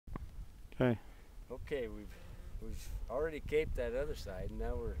Okay. Okay, we've already caped that other side, and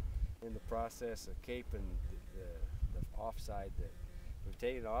now we're in the process of caping the off side. That we've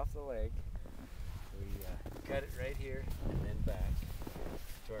taken off the leg. We cut it right here and then back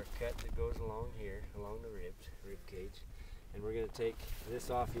to our cut that goes along here, along the rib cage. And we're going to take this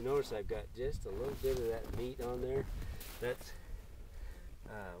off. You notice I've got just a little bit of that meat on there. That's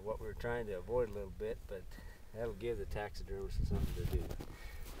what we're trying to avoid a little bit, but that'll give the taxidermist something to do.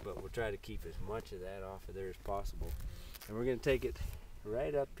 But we'll try to keep as much of that off of there as possible. And we're going to take it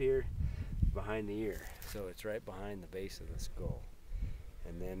right up here behind the ear, so it's right behind the base of the skull.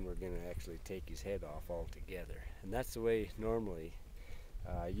 And then we're going to actually take his head off altogether. And that's the way normally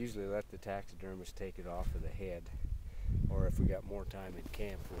I usually let the taxidermist take it off of the head, or if we got more time in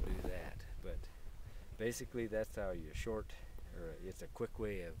camp we'll do that. But basically that's how you it's a quick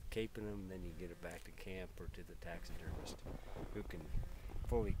way of caping them, then you get it back to camp or to the taxidermist who can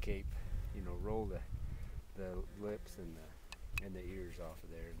fully cape, roll the lips and the ears off of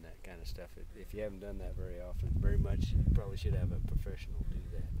there and that kind of stuff. If you haven't done that very much, you probably should have a professional do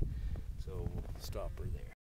that. So we'll stop her there.